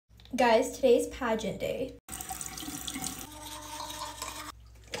Guys, today's pageant day.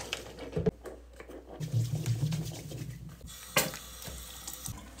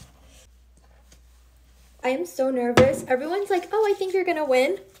 I am so nervous. Everyone's like, oh, I think you're gonna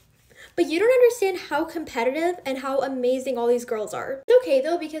win. But you don't understand how competitive and how amazing all these girls are. It's okay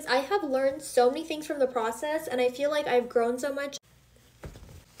though, because I have learned so many things from the process and I feel like I've grown so much.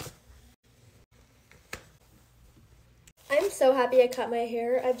 I'm so happy I cut my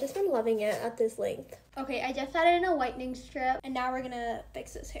hair. I've just been loving it at this length. Okay, I just added in a whitening strip and now we're gonna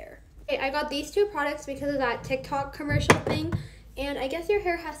fix this hair. Okay, I got these two products because of that TikTok commercial thing, and I guess your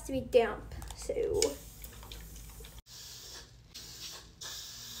hair has to be damp, so.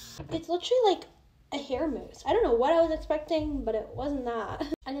 It's literally like a hair mousse. I don't know what I was expecting, but it wasn't that.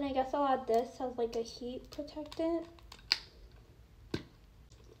 And then I guess I'll add this as like a heat protectant.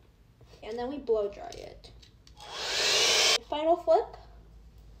 And then we blow dry it. Final flip.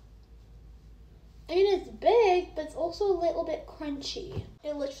 I mean, it's big, but it's also a little bit crunchy.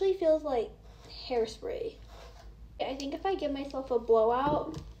 It literally feels like hairspray. I think if I give myself a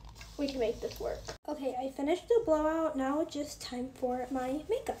blowout, we can make this work. Okay, I finished the blowout. Now it's just time for my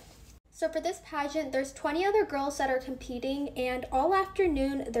makeup. So for this pageant, there's 20 other girls that are competing, and all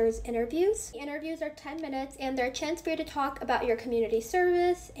afternoon there's interviews. The interviews are 10 minutes and they're a chance for you to talk about your community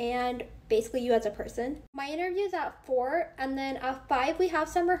service and basically you as a person. My interview's at 4, and then at 5 we have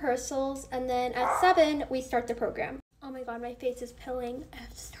some rehearsals, and then at 7 we start the program. Oh my god, my face is pilling. I have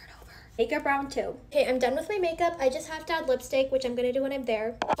to start over. Makeup round 2. Okay, I'm done with my makeup. I just have to add lipstick, which I'm gonna do when I'm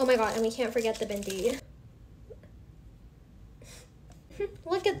there. Oh my god, and we can't forget the bindi.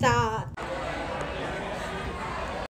 Look at that.